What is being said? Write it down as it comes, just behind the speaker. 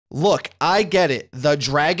Look, I get it. The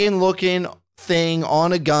dragon looking thing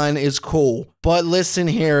on a gun is cool. But listen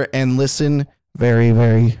here and listen very,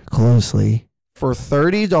 very closely. For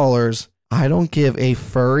 $30, I don't give a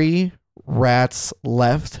furry rat's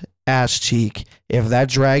left ass cheek if that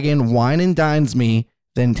dragon wine and dines me,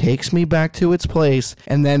 then takes me back to its place,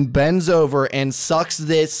 and then bends over and sucks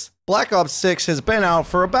this. Black Ops 6 has been out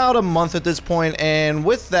for about a month at this point, and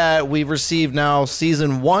with that, we've received now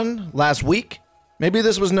Season 1 last week. Maybe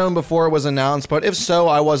this was known before it was announced, but if so,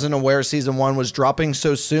 I wasn't aware Season 1 was dropping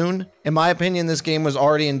so soon. In my opinion, this game was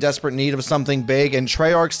already in desperate need of something big, and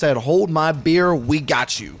Treyarch said, hold my beer, we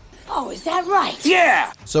got you. Oh, is that right?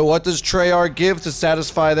 Yeah! So what does Treyarch give to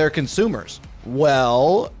satisfy their consumers?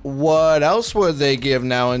 Well, what else would they give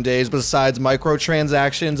nowadays besides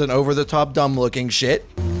microtransactions and over-the-top dumb-looking shit?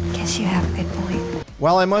 Guess you have a good point.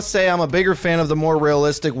 While I must say I'm a bigger fan of the more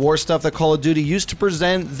realistic war stuff that Call of Duty used to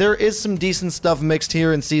present, there is some decent stuff mixed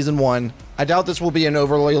here in Season 1. I doubt this will be an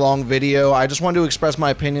overly long video. I just wanted to express my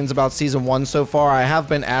opinions about Season 1 so far. I have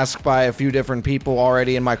been asked by a few different people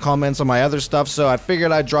already in my comments on my other stuff, so I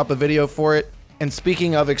figured I'd drop a video for it. And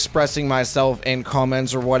speaking of expressing myself in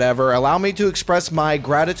comments or whatever, allow me to express my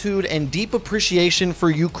gratitude and deep appreciation for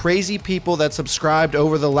you crazy people that subscribed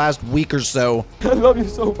over the last week or so. I love you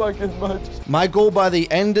so fucking much. My goal by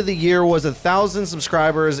the end of the year was 1,000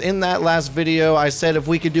 subscribers. In that last video, I said if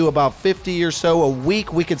we could do about 50 or so a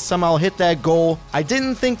week, we could somehow hit that goal. I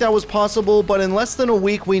didn't think that was possible, but in less than a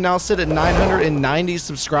week, we now sit at 990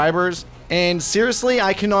 subscribers. And seriously,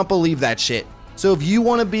 I cannot believe that shit. So if you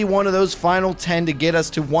want to be one of those final 10 to get us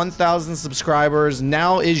to 1,000 subscribers,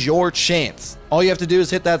 now is your chance. All you have to do is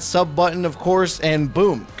hit that sub button, of course, and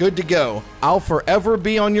boom, good to go. I'll forever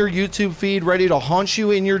be on your YouTube feed, ready to haunt you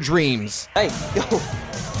in your dreams. Hey, yo,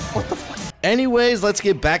 what the fuck? Anyways, let's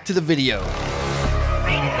get back to the video.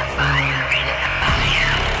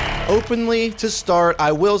 Openly, to start,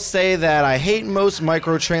 I will say that I hate most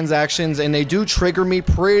microtransactions and they do trigger me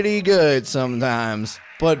pretty good sometimes.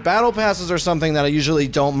 But battle passes are something that I usually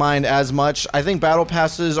don't mind as much. I think battle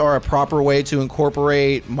passes are a proper way to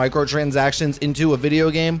incorporate microtransactions into a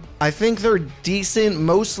video game. I think they're decent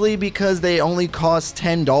mostly because they only cost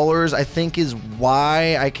 $10, I think is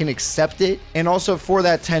why I can accept it. And also for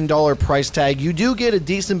that $10 price tag, you do get a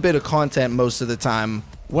decent bit of content most of the time.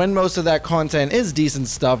 When most of that content is decent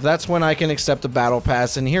stuff, that's when I can accept a battle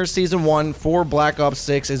pass. And here Season 1 for Black Ops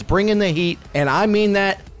 6 is bringing the heat, and I mean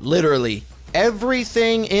that literally.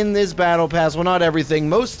 Everything in this battle pass, well, not everything,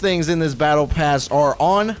 most things in this battle pass are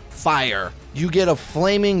on fire. You get a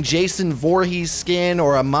flaming Jason Voorhees skin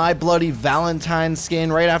or a My Bloody Valentine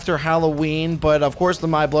skin right after Halloween, but of course the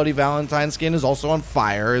My Bloody Valentine skin is also on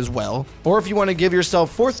fire as well. Or if you want to give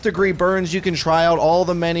yourself 4th degree burns, you can try out all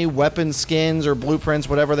the many weapon skins or blueprints,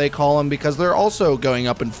 whatever they call them, because they're also going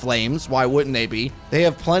up in flames. Why wouldn't they be? They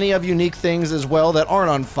have plenty of unique things as well that aren't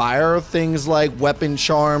on fire. Things like weapon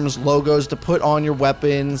charms, logos to put on your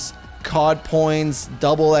weapons, COD points,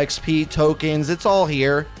 double XP tokens, it's all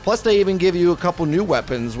here. Plus they even give you a couple new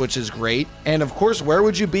weapons, which is great. And of course, where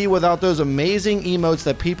would you be without those amazing emotes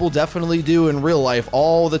that people definitely do in real life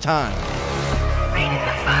all the time?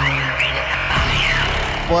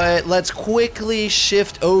 But let's quickly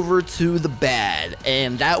shift over to the bad,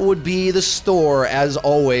 and that would be the store as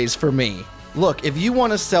always for me. Look, if you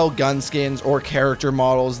want to sell gun skins or character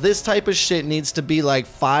models, this type of shit needs to be like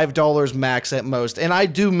 $5 max at most, and I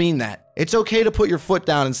do mean that. It's okay to put your foot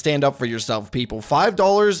down and stand up for yourself, people.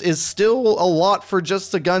 $5 is still a lot for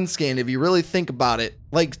just a gun skin if you really think about it.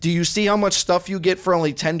 Like, do you see how much stuff you get for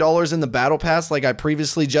only $10 in the battle pass like I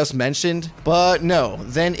previously just mentioned? But no,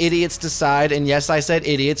 then idiots decide, and yes, I said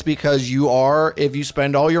idiots because you are if you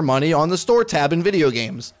spend all your money on the store tab in video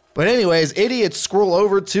games. But anyways, idiots scroll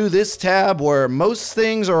over to this tab where most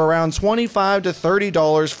things are around $25 to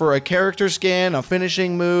 $30 for a character skin, a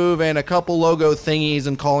finishing move, and a couple logo thingies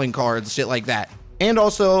and calling cards, shit like that. And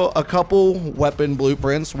also a couple weapon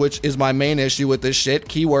blueprints, which is my main issue with this shit,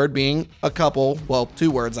 keyword being a couple, well,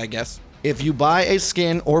 2 words I guess. If you buy a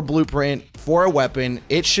skin or blueprint for a weapon,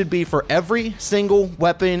 it should be for every single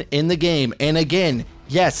weapon in the game. And again,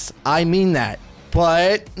 yes, I mean that.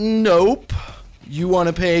 But nope. You want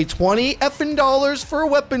to pay $20 effing for a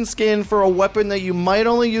weapon skin for a weapon that you might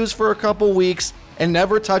only use for a couple weeks and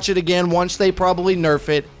never touch it again once they probably nerf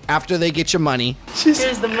it after they get your money.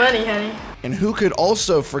 Here's the money, honey. And who could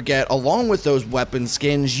also forget, along with those weapon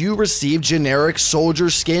skins, you receive generic soldier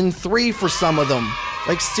skin 3 for some of them.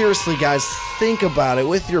 Like seriously guys, think about it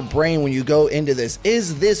with your brain when you go into this.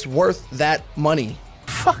 Is this worth that money?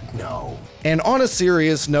 Fuck no. And on a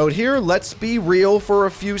serious note here, let's be real for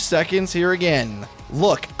a few seconds here again.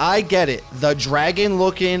 Look, I get it. The dragon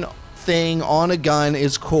looking thing on a gun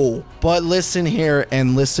is cool. But listen here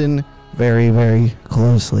and listen very, very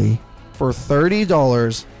closely. For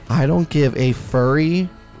 $30, I don't give a furry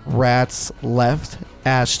rat's left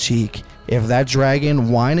ass cheek if that dragon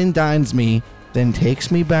wine and dines me, then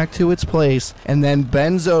takes me back to its place, and then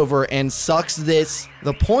bends over and sucks this.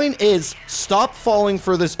 The point is, stop falling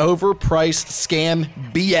for this overpriced scam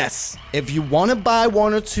BS. If you want to buy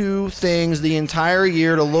one or two things the entire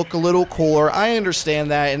year to look a little cooler, I understand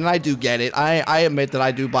that, and I do get it. I admit that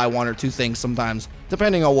I do buy one or two things sometimes,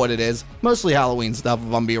 depending on what it is. Mostly Halloween stuff,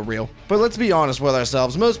 if I'm being real. But let's be honest with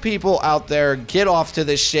ourselves. Most people out there get off to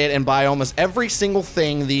this shit and buy almost every single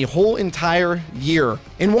thing the whole entire year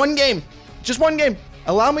in one game. Just one game.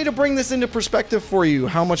 Allow me to bring this into perspective for you,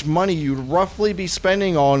 how much money you'd roughly be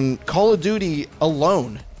spending on Call of Duty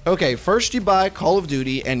alone. Okay, first you buy Call of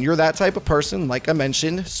Duty, and you're that type of person, like I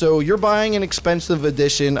mentioned, so you're buying an expensive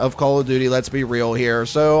edition of Call of Duty, let's be real here,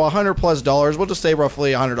 so $100+, we'll just say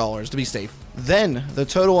roughly $100 to be safe. Then, the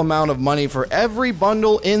total amount of money for every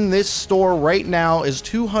bundle in this store right now is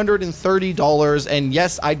 $230, and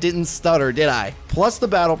yes, I didn't stutter, did I? Plus the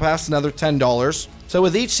Battle Pass, another $10. So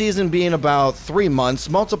with each season being about 3 months,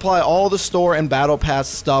 multiply all the store and Battle Pass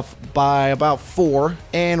stuff by about 4,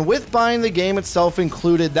 and with buying the game itself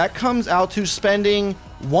included, that comes out to spending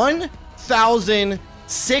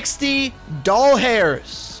 $1,060 doll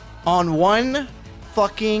hairs on one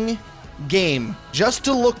fucking game, just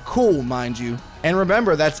to look cool, mind you. And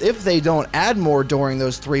remember, that's if they don't add more during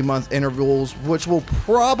those 3-month intervals, which will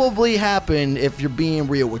probably happen if you're being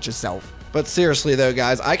real with yourself. But seriously though,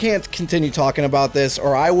 guys, I can't continue talking about this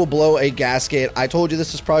or I will blow a gasket. I told you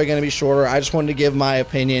this is probably going to be shorter. I just wanted to give my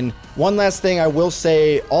opinion. One last thing I will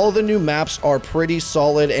say, all the new maps are pretty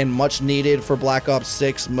solid and much needed for Black Ops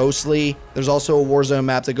 6 mostly. There's also a Warzone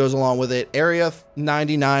map that goes along with it. Area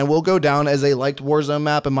 99 will go down as a liked Warzone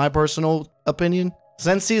map in my personal opinion.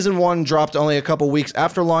 Since Season 1 dropped only a couple weeks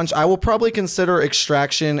after launch, I will probably consider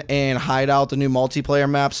Extraction and Hideout, the new multiplayer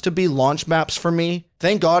maps, to be launch maps for me.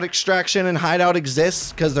 Thank God Extraction and Hideout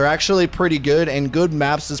exists, because they're actually pretty good, and good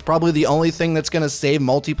maps is probably the only thing that's going to save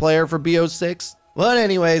multiplayer for BO6. But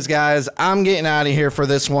anyways, guys, I'm getting out of here for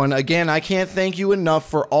this one. Again, I can't thank you enough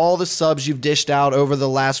for all the subs you've dished out over the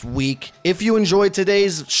last week. If you enjoyed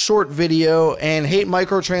today's short video and hate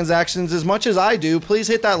microtransactions as much as I do, please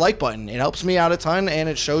hit that like button. It helps me out a ton, and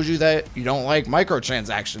it shows you that you don't like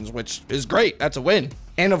microtransactions, which is great. That's a win.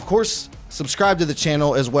 And of course, subscribe to the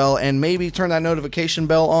channel as well, and maybe turn that notification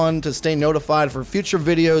bell on to stay notified for future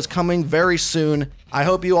videos coming very soon. I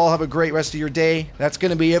hope you all have a great rest of your day. That's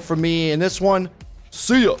going to be it for me in this one.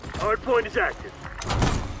 See ya! Hardpoint is active.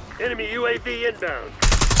 Enemy UAV inbound.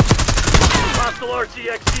 Hostile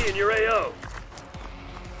RCXD in your AO.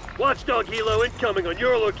 Watchdog helo incoming on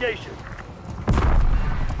your location.